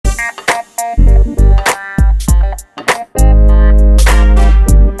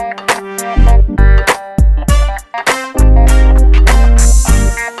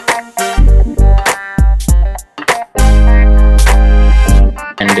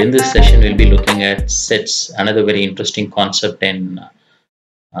in this session we'll be looking at sets, another very interesting concept in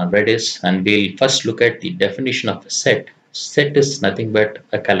Redis, and we'll first look at the definition of a set. Set is nothing but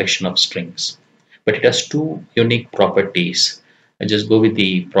a collection of strings, but it has two unique properties. I'll just go with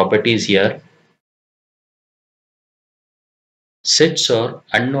the properties here. Sets are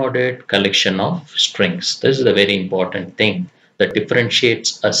unordered collection of strings. This is a very important thing that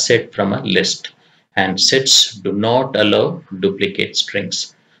differentiates a set from a list. And sets do not allow duplicate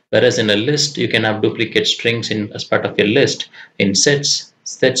strings. Whereas in a list, you can have duplicate strings as part of your list. In sets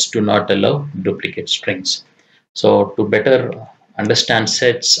do not allow duplicate strings. So to better understand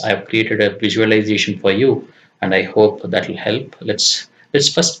sets, I have created a visualization for you, and I hope that will help. Let's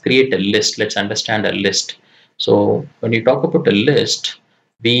first create a list. Let's understand a list. So when you talk about a list,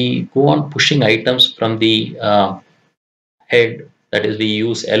 we go on pushing items from the head, that is we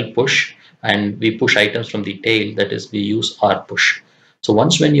use L push, and we push items from the tail, that is we use R push. So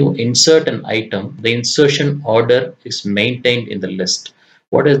once when you insert an item, the insertion order is maintained in the list.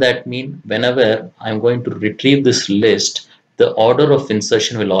 What does that mean? Whenever I'm going to retrieve this list, the order of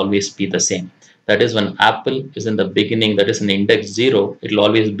insertion will always be the same. That is, when apple is in the beginning, that is in index 0, it will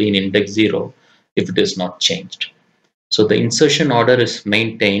always be in index 0 if it is not changed. So the insertion order is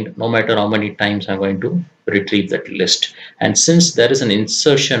maintained no matter how many times I'm going to retrieve that list. And since there is an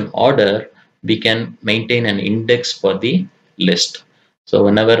insertion order, we can maintain an index for the list. So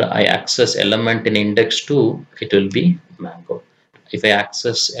whenever I access element in index 2, it will be mango. If I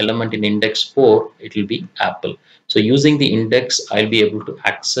access element in index 4, it will be apple. So using the index, I'll be able to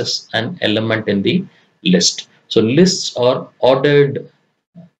access an element in the list. So lists are ordered.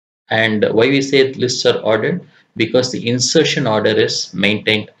 And why we say lists are ordered? Because the insertion order is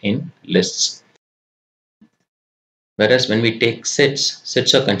maintained in lists. Whereas when we take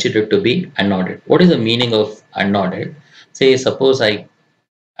sets are considered to be unordered. What is the meaning of unordered? Say suppose I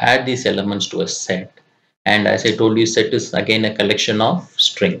add these elements to a set, and as I told you, set is again a collection of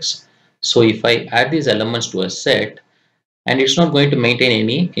strings. So if I add these elements to a set, and it's not going to maintain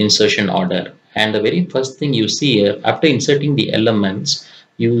any insertion order. And the very first thing you see here, after inserting the elements,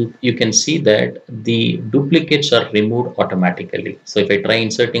 you can see that the duplicates are removed automatically. So if I try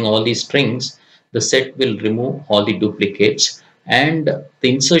inserting all these strings, the set will remove all the duplicates, and the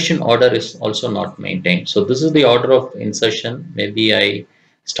insertion order is also not maintained. So this is the order of insertion. Maybe I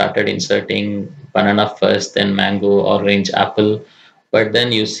started inserting banana first, then mango, orange, apple. But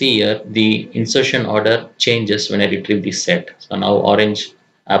then you see here the insertion order changes when I retrieve the set. So now orange,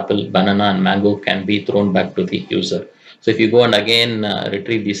 apple, banana, and mango can be thrown back to the user. So if you go and again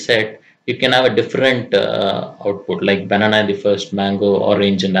retrieve the set, you can have a different output, like banana in the first, mango,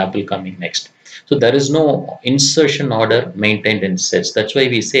 orange, and apple coming next. So there is no insertion order maintained in sets. That's why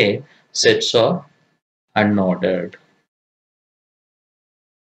we say sets are unordered.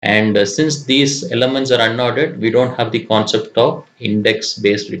 And since these elements are unordered, we don't have the concept of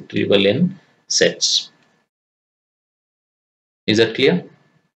index-based retrieval in sets. Is that clear?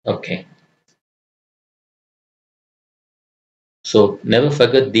 Okay. So never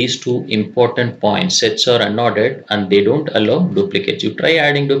forget these two important points. Sets are unordered and they don't allow duplicates. You try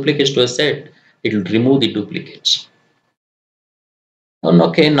adding duplicates to a set, it will remove the duplicates.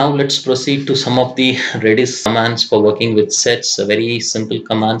 Okay, now let's proceed to some of the Redis commands for working with sets. Very simple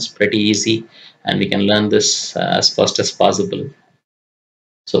commands, pretty easy, and we can learn this as fast as possible.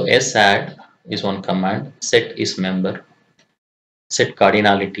 So sadd is one command, set is member, set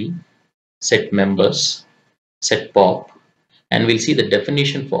cardinality, set members, set pop, and we'll see the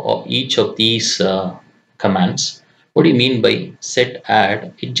definition for each of these commands. What do you mean by set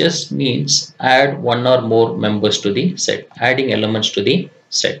add? It just means add one or more members to the set, adding elements to the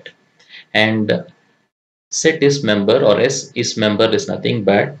set. And set is member, or S is member, is nothing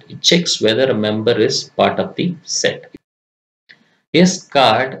but it checks whether a member is part of the set. S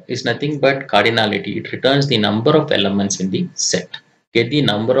card is nothing but cardinality. It returns the number of elements in the set. Get the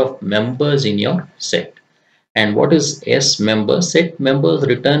number of members in your set. And what is S member? Set members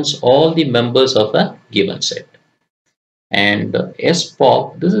returns all the members of a given set. And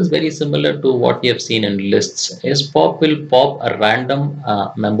spop, this is very similar to what we have seen in lists. Spop will pop a random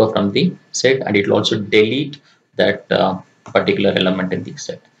member from the set, and it will also delete that particular element in the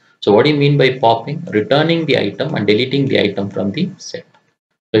set. So what do you mean by popping? Returning the item and deleting the item from the set.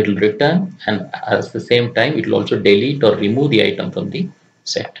 So it will return, and at the same time it will also delete or remove the item from the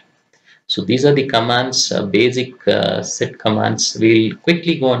set. So these are the commands, basic set commands. We'll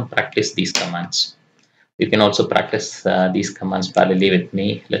quickly go and practice these commands. You can also practice these commands parallelly with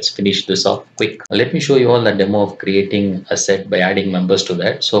me. Let's finish this off quick. Let me show you all the demo of creating a set by adding members to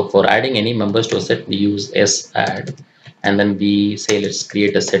that. So for adding any members to a set, we use sadd. and then we say let's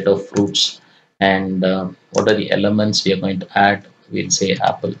create a set of fruits, and what are the elements we are going to add? We'll say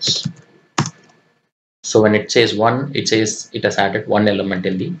apples. So when it says one, it says it has added one element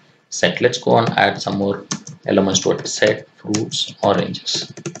in the set. Let's go and add some more elements to it. Set fruits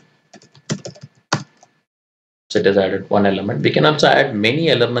oranges. So it has added one element. We can also add many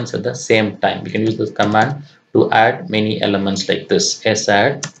elements at the same time. We can use this command to add many elements like this. S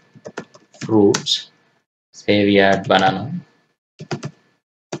add fruits. Say we add banana,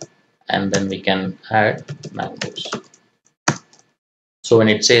 and then we can add mangoes. So when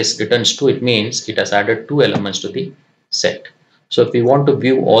it says returns 2, it means it has added two elements to the set. So if we want to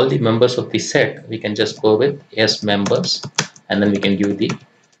view all the members of the set, we can just go with S members, and then we can give the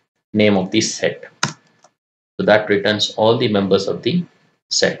name of the set. So that returns all the members of the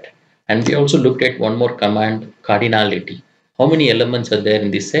set. And we also looked at one more command, cardinality. How many elements are there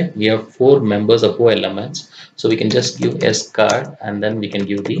in the set? We have 4 members of 4 elements. So we can just give S card, and then we can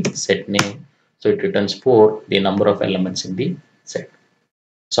give the set name. So it returns 4, the number of elements in the set.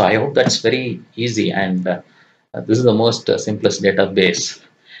 So I hope that's very easy, and this is the most simplest database.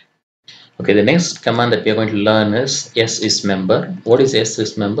 Okay, the next command that we are going to learn is S is member. What is S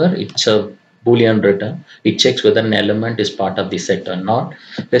is member? It's a Boolean return. It checks whether an element is part of the set or not.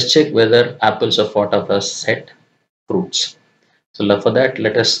 Let's check whether apples are part of a set, fruits. So for that,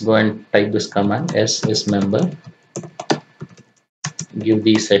 let us go and type this command, S is member, give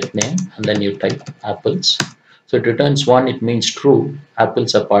the set name, and then you type apples. So it returns 1, it means true,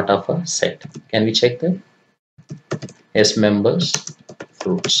 apples are part of a set. Can we check that? S members,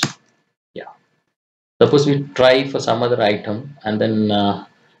 fruits. Yeah. Suppose we try for some other item, and then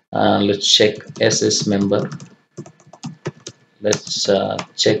let's check S is member. Let's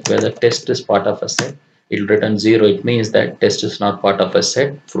check whether test is part of a set. It will return 0. It means that test is not part of a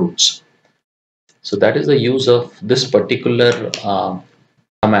set, fruits. So that is the use of this particular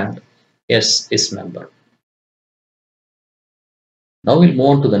command, S is member. Now we'll move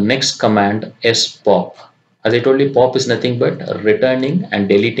on to the next command, spop. As I told you, pop is nothing but returning and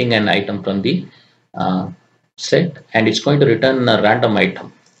deleting an item from the set, and it's going to return a random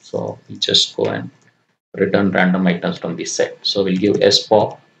item. So we just go and return random items from the set. So we'll give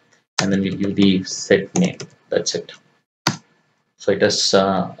spop, and then we'll give the set name. That's it. So it has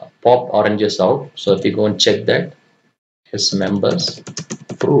popped oranges out. So if you go and check that, S members,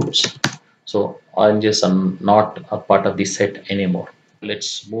 fruits. So oranges are not a part of the set anymore.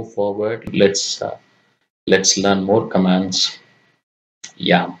 Let's move forward. Let's learn more commands.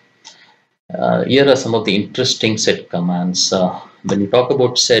 Yeah. Here are some of the interesting set commands. When we talk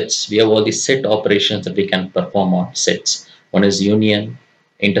about sets, we have all the set operations that we can perform on sets. One is union,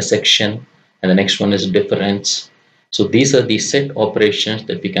 intersection, and the next one is difference. So these are the set operations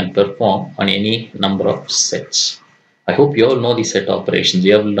that we can perform on any number of sets. I hope you all know the set operations. We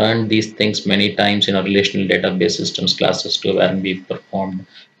have learned these things many times in our relational database systems classes too, where we performed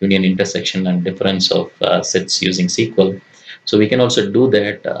union, intersection, and difference of sets using SQL. So we can also do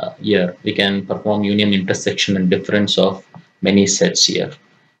that here. We can perform union, intersection, and difference of many sets here.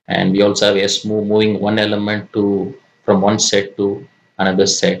 And we also have S move, moving one element from one set to another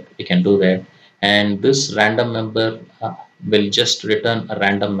set. We can do that. And this random member will just return a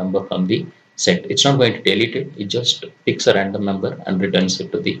random member from the set. It's not going to delete it. It just picks a random member and returns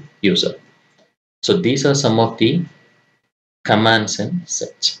it to the user. So these are some of the commands in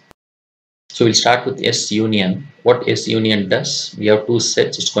sets. So we'll start with S union. What S union does, we have two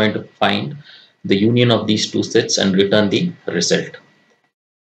sets. It's going to find the union of these two sets and return the result.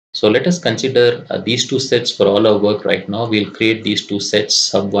 So let us consider these two sets for all our work right now. We'll create these two sets,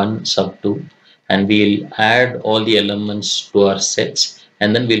 sub1, sub2, and we'll add all the elements to our sets,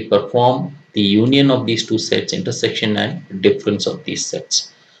 and then we'll perform the union of these two sets, intersection and difference of these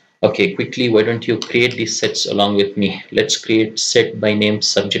sets. Okay, quickly, why don't you create these sets along with me? Let's create set by name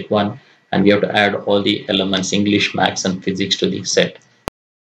subject1, and we have to add all the elements, English, Maths, and Physics to the set.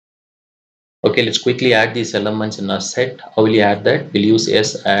 Okay, let's quickly add these elements in our set. How will you add that? We'll use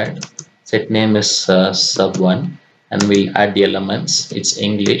S add. Set name is sub1, and we'll add the elements. It's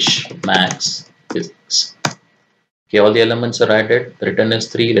English, Maths, Physics. Okay, all the elements are added. The return is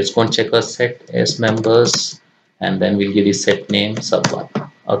 3. Let's go and check our set S members, and then we'll give the set name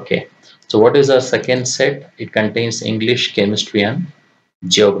sub1. Okay, so what is our second set? It contains English, chemistry, and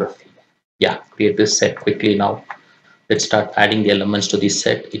geography. Yeah, create this set quickly now. Let's start adding the elements to the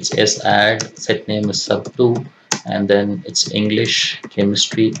set. It's S add, set name is sub2, and then it's English,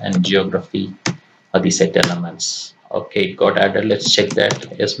 chemistry, and geography are the set elements. Okay, it got added. Let's check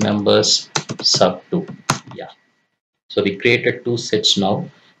that. S members sub2. Yeah. So we created two sets now.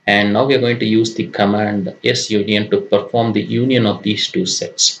 And now we are going to use the command sUnion to perform the union of these two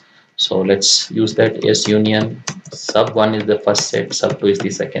sets. So let's use that. sUnion sub1 is the first set, sub2 is the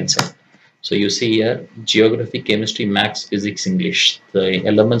second set. So you see here, geography, chemistry, maths, physics, English. The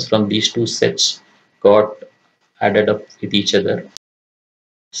elements from these two sets got added up with each other.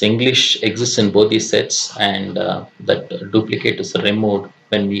 So English exists in both these sets, and that duplicate is removed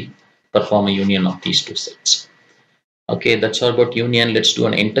when we perform a union of these two sets. Okay, that's all about union. Let's do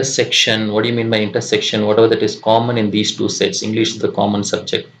an intersection. What do you mean by intersection? Whatever that is common in these two sets. English is the common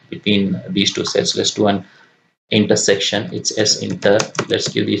subject between these two sets. Let's do an intersection. It's S inter. Let's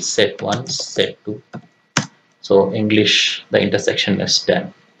give the set 1, set 2. So English, the intersection is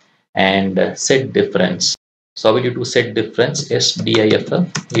done. And set difference. So how will you do set difference?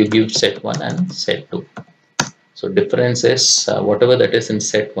 SDIFF. You give set 1 and set 2. So difference is whatever that is in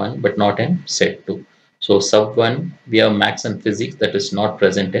set 1 but not in set 2. So sub 1 we have maths and physics that is not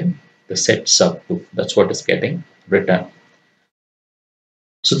present in the set sub 2. That's what is getting written.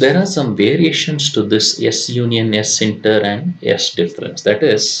 So there are some variations to this S union, S inter and S difference. That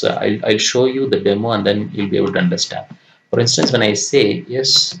is, I'll show you the demo and then you'll be able to understand. For instance, when I say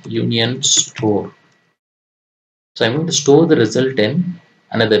S union store, so I'm going to store the result in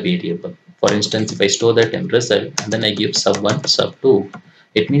another variable. For instance, if I store that in result and then I give sub1, sub2,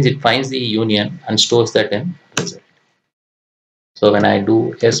 it means it finds the union and stores that in result. So when I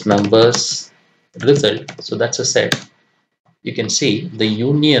do S members result, so that's a set. You can see the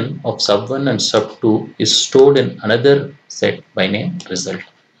union of sub1 and sub2 is stored in another set by name result.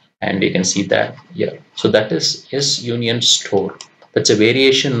 And you can see that here. So that is S union store. That's a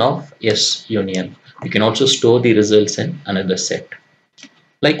variation of S union. You can also store the results in another set.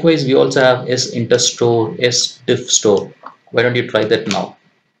 Likewise, we also have S interstore, S diff store. Why don't you try that now?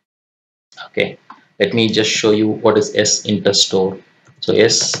 Okay, let me just show you what is S interstore. So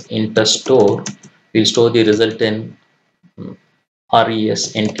S interstore will store the result in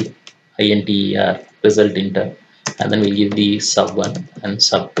RESINTER result inter, and then we'll give the sub1 and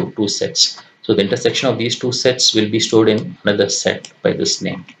sub2 two sets. So the intersection of these two sets will be stored in another set by this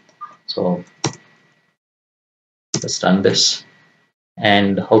name. So let's run this.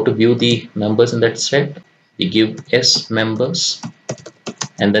 And how to view the members in that set? We give S members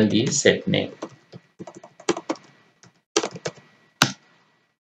and then the set name.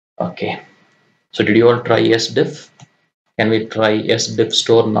 Okay. So did you all try S diff? Can we try S diff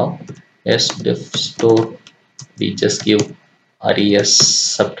store now? S diff store, we just give res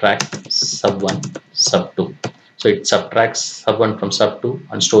subtract sub1 sub2. So it subtracts sub1 from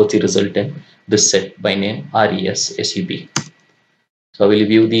sub2 and stores the result in this set by name res sub. So we will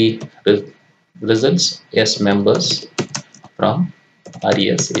view the results S members from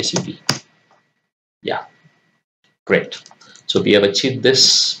res sub. Yeah, great. So we have achieved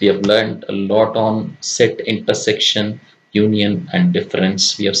this. We have learned a lot on set, intersection, union and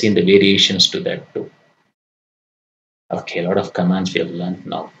difference. We have seen the variations to that too. Okay, a lot of commands we have learned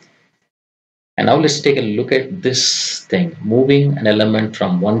now. And now let's take a look at this thing, moving an element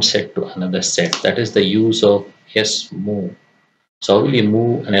from one set to another set. That is the use of smove. So how will you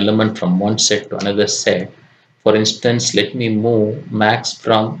move an element from one set to another set? For instance, let me move max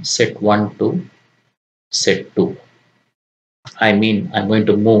from set 1 to set 2. I mean, I'm going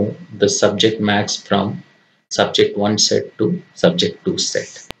to move the subject max from subject 1 set to subject 2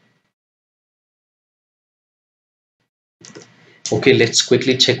 set. Okay, let's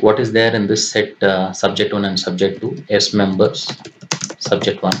quickly check what is there in this set subject 1 and subject 2. S members,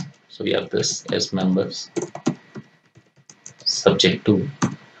 subject 1. So we have this S members, subject 2.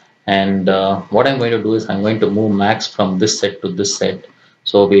 And what I'm going to do is I'm going to move max from this set to this set.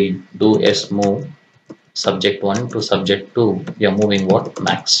 So we'll do S move subject 1 to subject 2. We are moving what?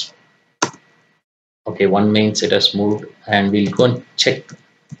 Max. Okay, 1 means it has moved, and we'll go and check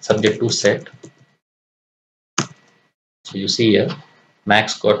subject 2 set. So you see here,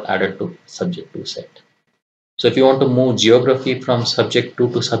 max got added to subject 2 set. So if you want to move geography from subject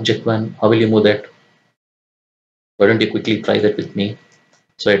 2 to subject 1, how will you move that? Why don't you quickly try that with me?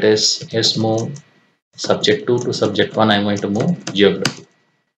 So it is S move subject 2 to subject 1. I'm going to move geography.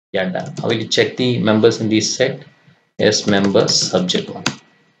 Yeah, done. How will you check the members in this set? S members subject 1.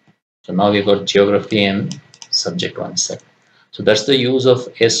 So now we got geography and subject 1 set. So that's the use of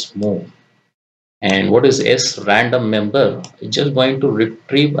S move. And what is S random member? It's just going to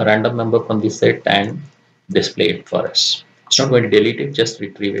retrieve a random member from the set and display it for us. It's not going to delete it, just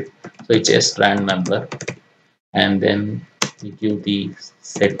retrieve it. So it's S random member, and then we give the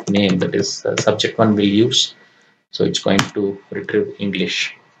set name, that is subject 1 will use. So it's going to retrieve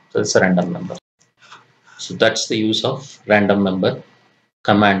English. So it's a random member. So that's the use of random member.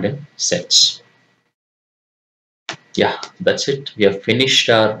 command in sets. Yeah, that's it. We have finished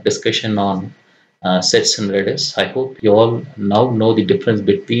our discussion on sets and Redis. I hope you all now know the difference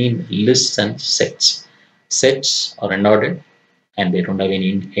between lists and sets. Sets are unordered and they don't have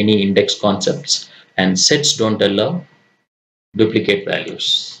any index concepts, and sets don't allow duplicate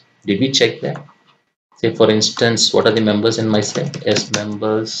values. Did we check that? Say for instance, what are the members in my set? Yes,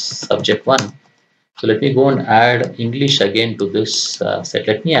 members subject 1. So let me go and add English again to this set.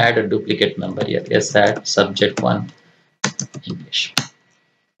 Let me add a duplicate member here. Yes, add subject 1 English.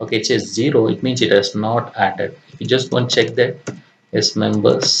 Okay, it says 0. It means it has not added. If you just want to check that, yes,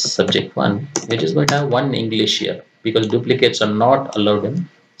 members subject 1. We're just going to have one English here because duplicates are not allowed in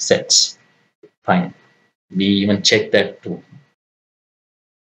sets. Fine. We even check that too.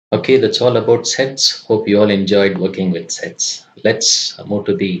 Okay, that's all about sets. Hope you all enjoyed working with sets. Let's move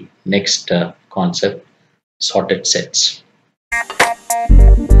to the next concept, sorted sets.